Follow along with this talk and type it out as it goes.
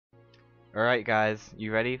Alright guys,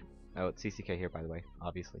 you ready? Oh, it's CCK here by the way,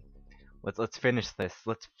 obviously. Let's finish this.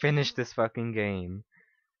 Let's finish this fucking game.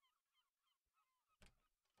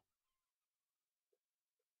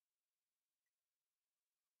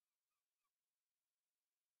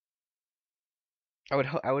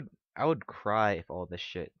 I would cry if all this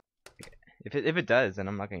shit. If it does, then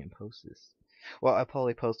I'm not gonna post this. Well, I'll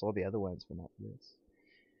probably post all the other ones, but not this.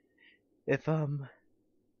 If I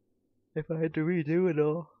had to redo it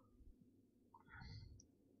all.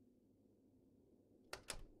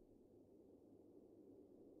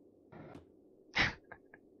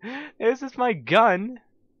 This is my gun!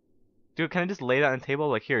 Dude, can I just lay that on the table?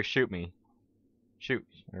 Like, here, shoot me. Shoot.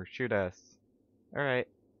 Or shoot us. Alright.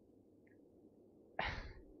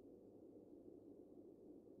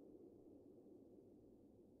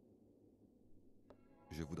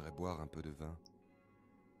 Je voudrais boire un peu de vin.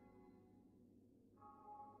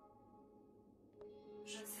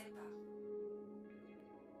 Je ne sais pas.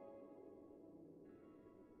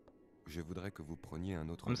 Je voudrais que vous preniez un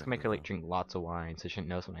autre I'm just verre gonna make de her like vin. drink lots of wine so she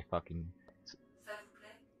knows when I fucking. Ça vous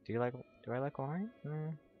plaît? Do I like wine?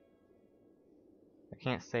 I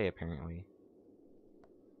can't say apparently.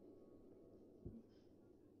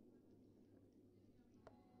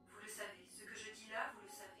 Vous le savez. Ce que je dis là, vous le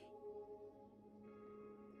savez.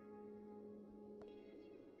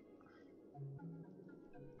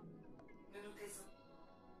 Nous nous taisons.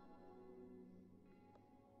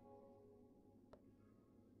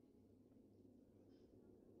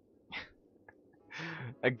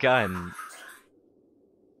 A gun.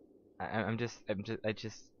 I just.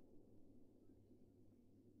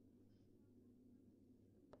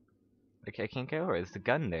 Okay, I can't get over it. There's the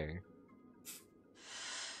gun there.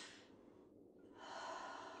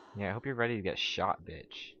 Yeah, I hope you're ready to get shot,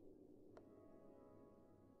 bitch.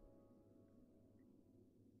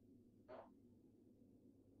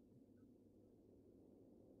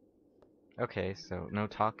 Okay, so no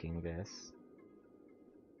talking this.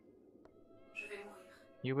 Je vais mourir.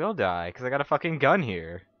 You will die, because I got a fucking gun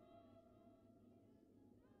here.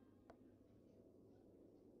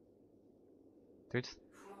 Dude,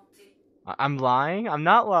 Vous mentez. I'm lying? I'm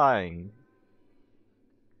not lying.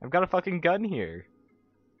 I've got a fucking gun here.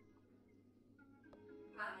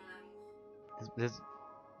 Pas mon amour.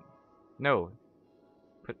 No.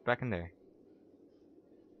 Put it back in there.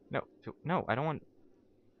 No, I don't want.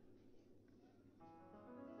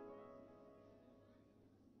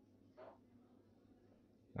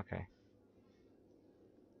 Okay.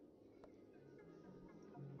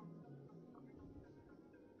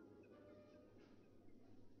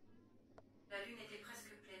 La lune était presque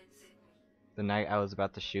pleine cette nuit. The night I was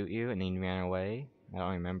about to shoot you and then you ran away? I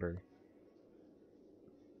don't remember.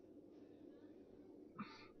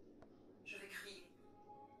 Je vais crier.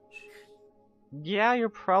 Je crie. Yeah, you're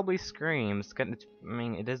probably screams. I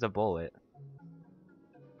mean, it is a bullet.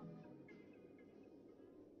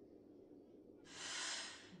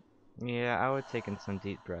 Yeah, I would take in some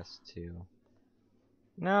deep breaths too.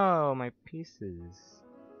 No, my pieces.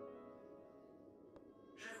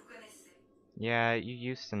 Je vous connaissais. Yeah, you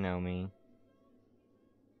used to know me.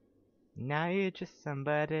 Now you're just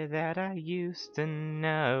somebody that I used to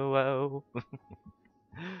know.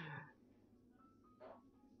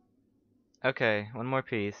 Okay, one more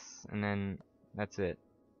piece, and then that's it.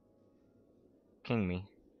 King me.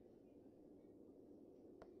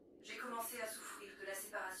 J'ai commencé à souffrir de la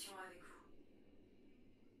séparation avec vous.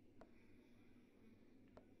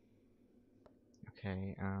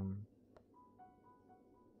 Okay, I'm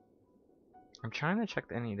trying to check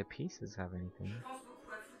that any of the pieces have anything. Je pense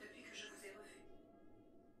beaucoup à vous depuis que je vous ai revu.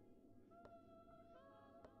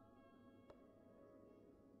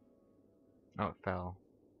 Oh, it fell.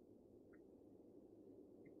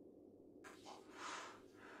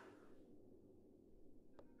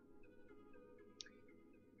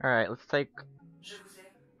 Alright, let's take Je vous aime.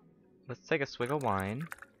 let's take a swig of wine.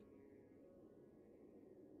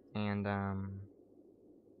 And Parlez-moi.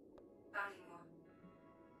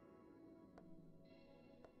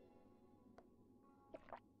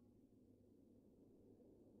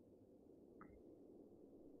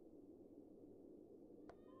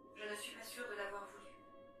 Je ne suis pas sûre de l'avoir voulu.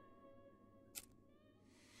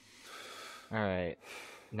 alright.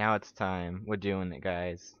 Now it's time. We're doing it,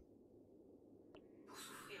 guys. Pour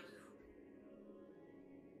souffrir de vous.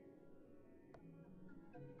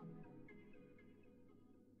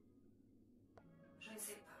 Je ne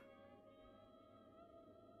sais pas.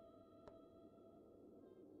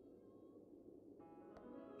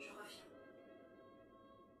 Je reviens.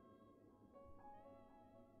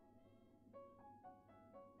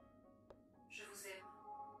 Je vous aime.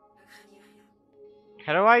 Ne craignez rien.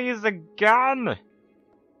 How do I use the gun?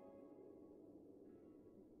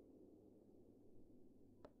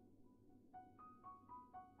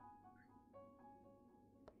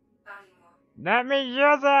 Parlez-moi. Let me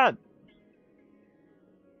use it!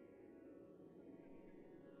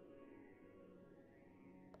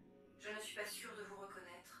 Je ne suis pas sûre de vous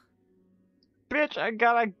reconnaître. Bitch, I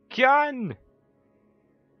got a gun!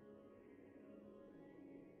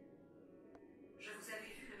 Je vous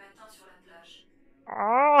avais vu le matin sur la plage.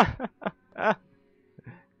 Oh!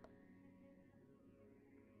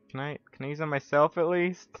 Can I use it myself at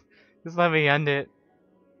least? Just let me end it.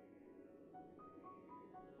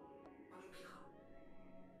 On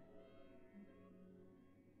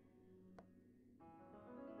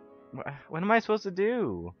oubliera. What am I supposed to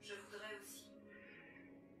do? Je voudrais aussi.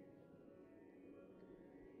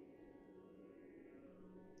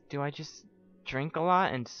 Do I just drink a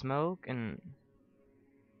lot and smoke and...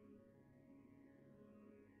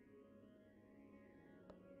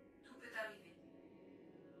 Tout peut arriver.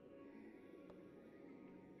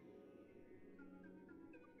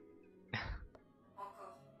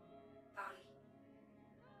 Encore. Parlez.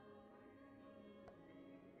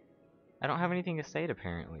 I don't have anything to say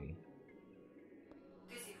apparently.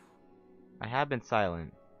 Taisez-vous. I have been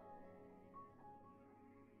silent.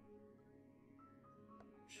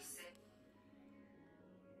 Je sais.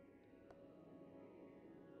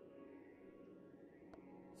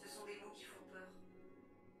 Ce sont des mots qui font peur.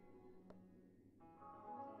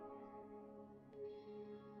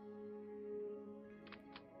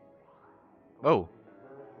 Oh!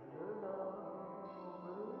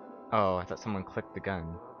 Oh, I thought someone clicked the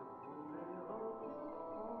gun.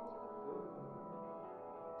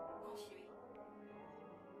 Continuez.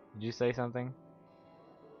 Did you say something?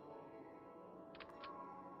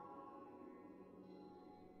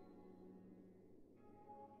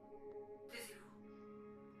 Taisez-vous.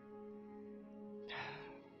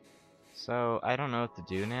 So, I don't know what to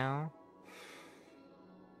do now.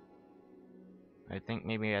 I think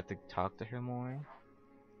maybe I have to talk to her more.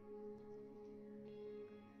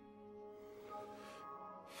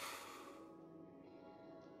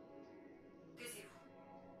 Taisez-vous.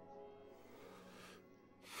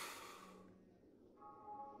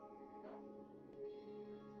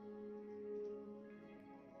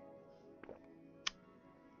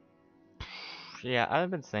 Yeah, I haven't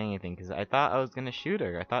been saying anything because I thought I was gonna shoot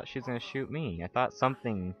her. I thought she was gonna shoot me. I thought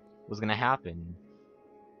something was gonna happen.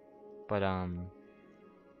 But,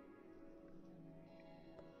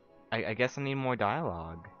 I guess I need more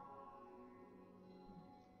dialogue.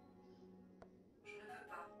 Je ne peux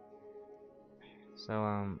pas. So,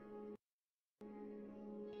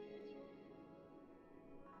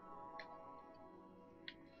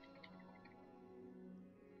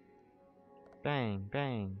 bang,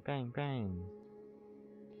 bang, bang, bang.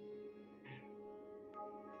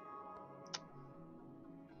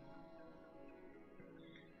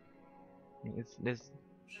 It's this.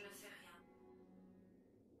 Je ne sais rien.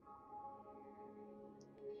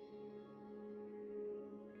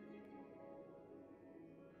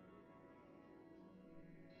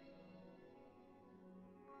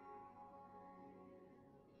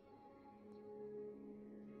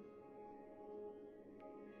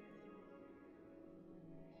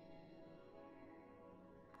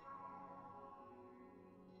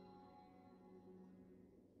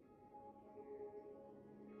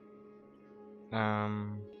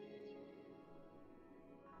 Um,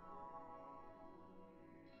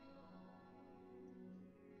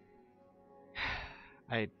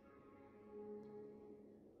 I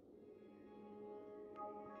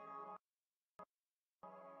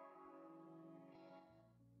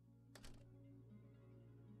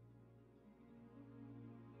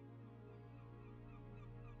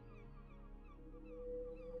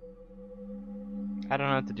don't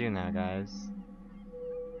know what to do now, guys.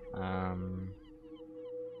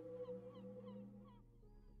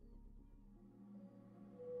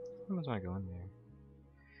 How much am I going there?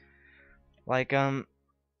 Like, I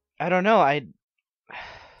don't know. I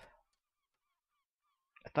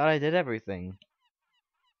thought I did everything.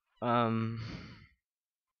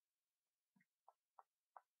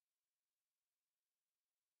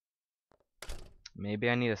 Maybe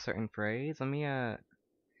I need a certain phrase. Let me, I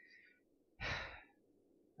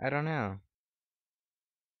don't know.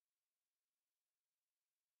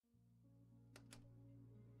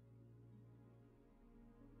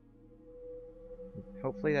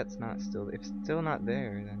 Hopefully that's not still. If it's still not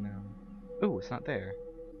there, then ooh, it's not there.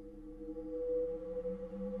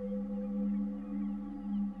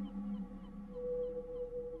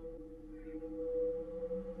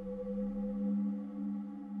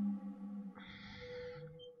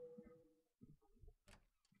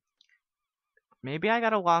 maybe I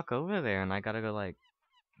gotta walk over there and I gotta go like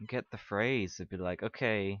get the phrase to be like,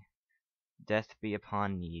 okay, death be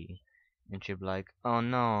upon ye, and she'll be like, oh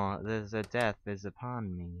no, there's a death is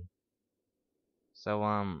upon me. So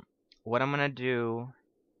what I'm gonna do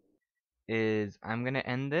is I'm gonna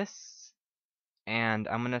end this, and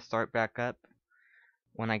I'm gonna start back up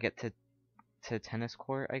when I get to tennis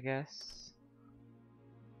court, I guess.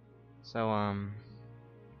 So I'm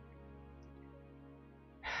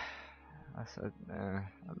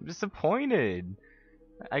disappointed.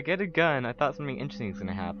 I get a gun. I thought something interesting was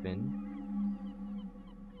gonna happen,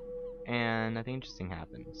 and nothing interesting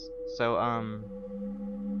happens. So I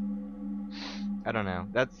don't know.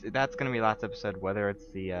 That's gonna be last episode, whether it's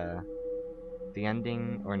the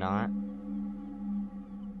ending or not.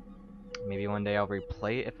 Maybe one day I'll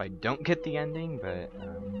replay it if I don't get the ending, but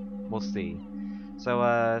we'll see.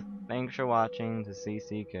 So thanks for watching to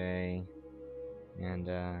CCKayyy, and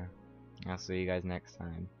I'll see you guys next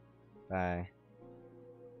time. Bye.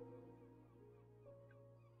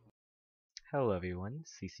 Hello everyone,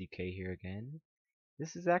 CCKayyy here again.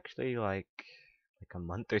 This is actually like a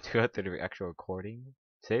month or two after the actual recording.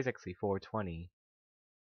 Today's actually 4/20.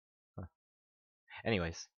 Huh.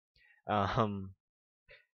 Anyways,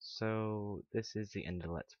 so this is the end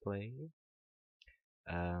of Let's Play.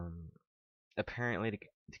 Apparently to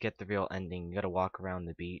get the real ending, you gotta walk around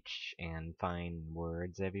the beach and find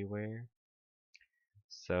words everywhere.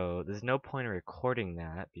 So there's no point in recording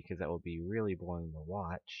that because that will be really boring to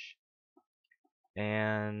watch.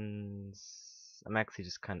 And I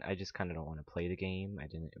just kind of don't want to play the game. I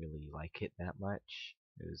didn't really like it that much.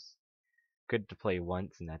 It was good to play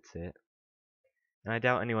once and that's it. And I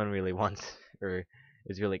doubt anyone really wants or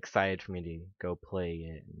is really excited for me to go play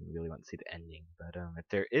it and really want to see the ending. But if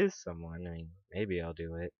there is someone, I mean, maybe I'll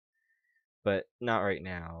do it. But not right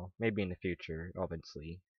now. Maybe in the future,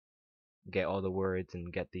 obviously. Get all the words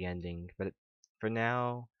and get the ending. But for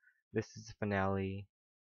now, this is the finale.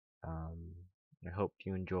 I hope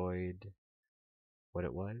you enjoyed what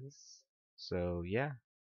it was. So yeah,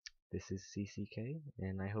 this is CCKayyy,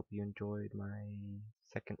 and I hope you enjoyed my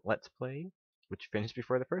second Let's Play, which finished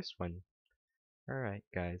before the first one. Alright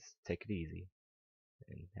guys, take it easy.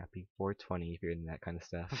 And happy 420 if you're into that kind of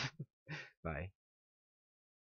stuff. Bye.